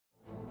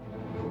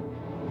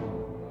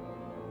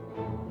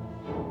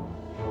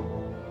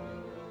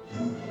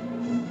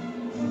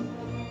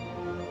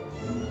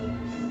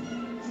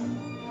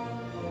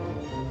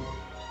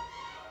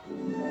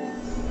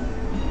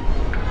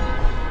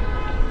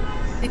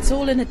It's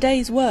all in a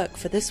day's work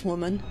for this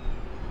woman.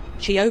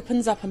 She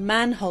opens up a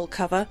manhole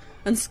cover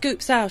and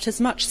scoops out as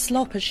much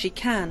slop as she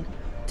can,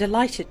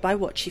 delighted by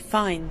what she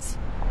finds.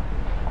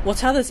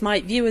 What others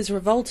might view as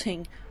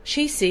revolting,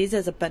 she sees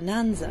as a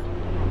bonanza.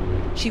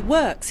 She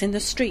works in the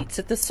streets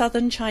of the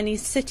southern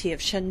Chinese city of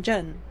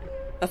Shenzhen,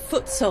 a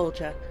foot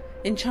soldier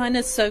in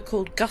China's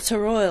so-called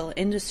gutter oil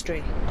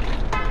industry.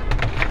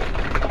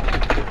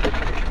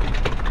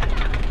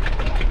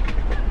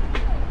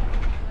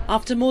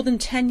 After more than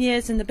 10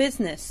 years in the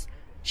business,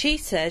 she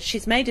says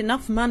she's made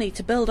enough money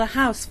to build a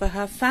house for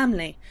her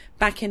family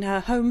back in her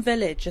home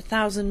village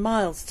 1,000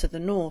 miles to the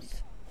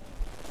north.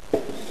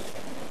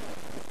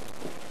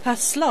 Her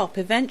slop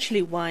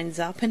eventually winds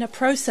up in a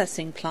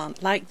processing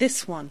plant like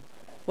this one,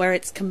 where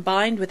it's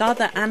combined with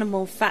other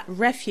animal fat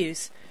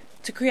refuse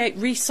to create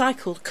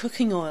recycled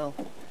cooking oil.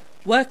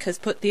 Workers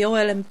put the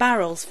oil in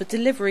barrels for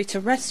delivery to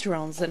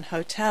restaurants and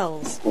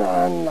hotels.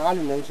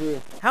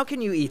 How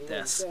can you eat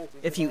this?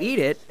 If you eat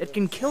it, it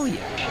can kill you.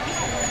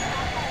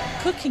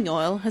 Cooking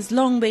oil has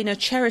long been a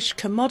cherished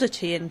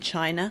commodity in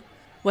China,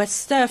 where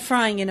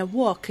stir-frying in a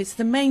wok is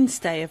the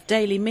mainstay of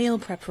daily meal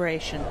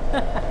preparation.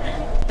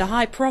 The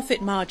high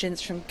profit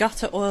margins from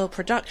gutter oil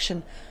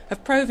production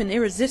have proven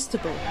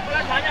irresistible.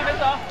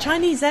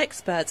 Chinese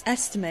experts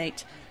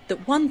estimate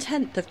that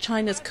 1/10 of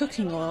China's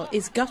cooking oil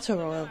is gutter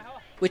oil,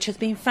 which has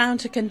been found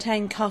to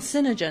contain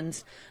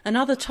carcinogens and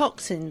other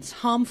toxins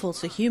harmful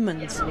to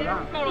humans.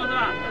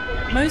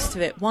 Most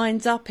of it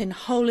winds up in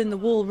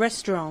hole-in-the-wall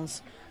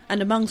restaurants and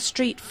among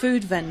street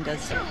food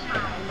vendors.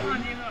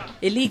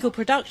 Illegal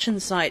production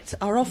sites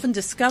are often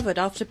discovered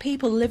after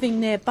people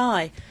living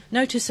nearby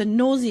notice a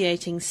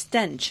nauseating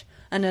stench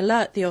and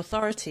alert the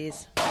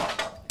authorities.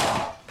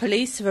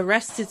 Police have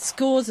arrested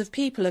scores of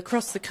people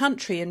across the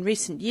country in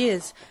recent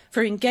years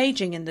for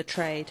engaging in the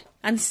trade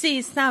and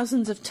seized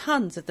thousands of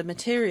tons of the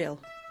material.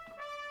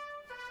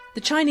 The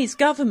Chinese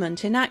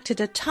government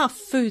enacted a tough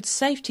food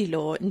safety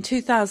law in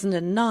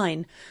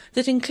 2009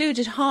 that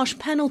included harsh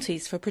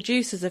penalties for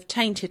producers of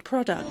tainted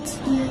products.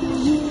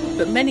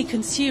 But many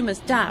consumers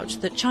doubt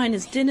that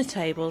China's dinner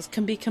tables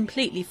can be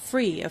completely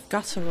free of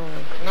gutter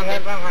oil.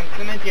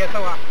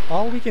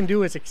 All we can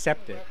do is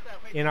accept it.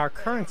 In our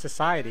current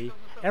society,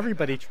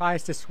 everybody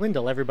tries to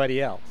swindle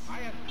everybody else.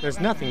 There's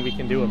nothing we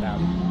can do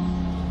about it.